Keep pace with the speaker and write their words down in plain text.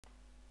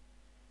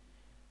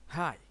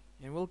Hi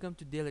and welcome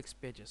to Delix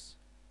Pages.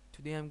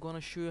 Today I'm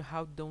gonna show you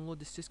how to download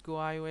the Cisco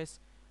iOS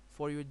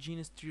for your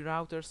GNS3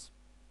 routers,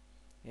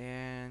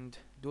 and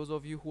those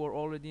of you who are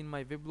already in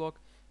my weblog,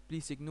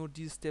 please ignore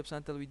these steps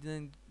until we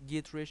didn't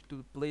get reached to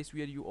the place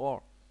where you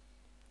are.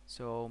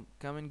 So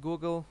come in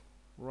Google,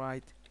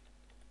 write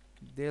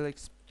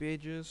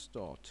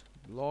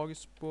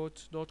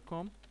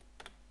delixpages.blogspot.com,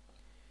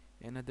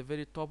 and at the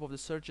very top of the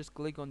searches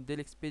click on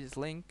Delix Pages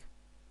link.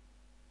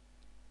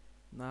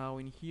 Now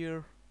in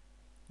here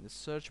in the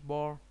search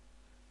bar,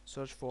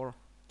 search for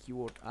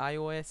keyword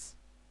iOS.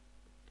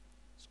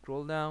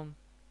 Scroll down,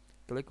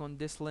 click on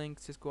this link,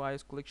 Cisco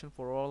iOS collection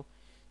for all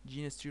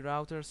GNS3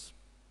 routers.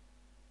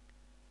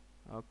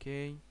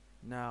 Okay,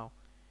 now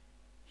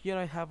here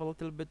I have a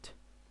little bit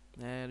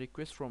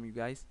request from you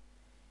guys.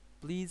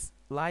 Please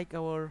like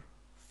our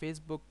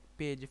Facebook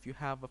page if you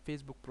have a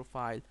Facebook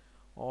profile,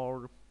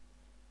 or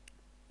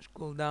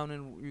scroll down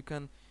and you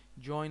can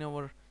join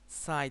our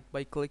site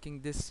by clicking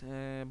this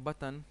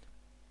button,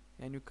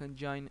 and you can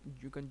join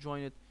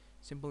it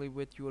simply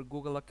with your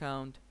Google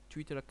account,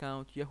 Twitter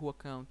account, Yahoo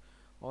account,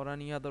 or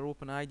any other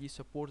open ID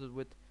supported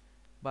with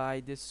by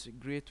this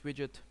great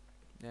widget,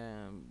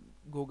 um,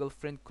 Google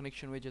Friend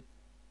Connection widget.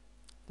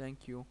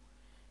 Thank you.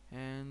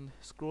 And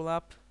scroll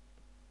up,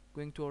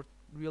 going to our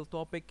real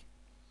topic.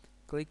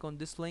 Click on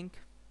this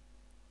link,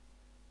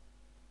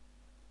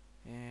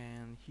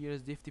 and here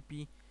is the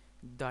FTP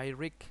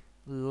direct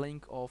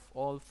link of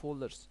all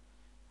folders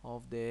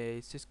of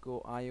the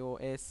Cisco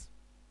iOS,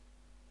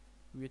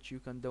 which you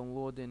can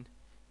download and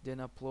then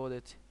upload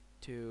it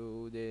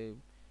to the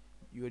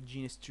your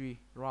GNS3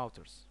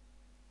 routers.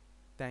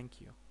 Thank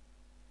you.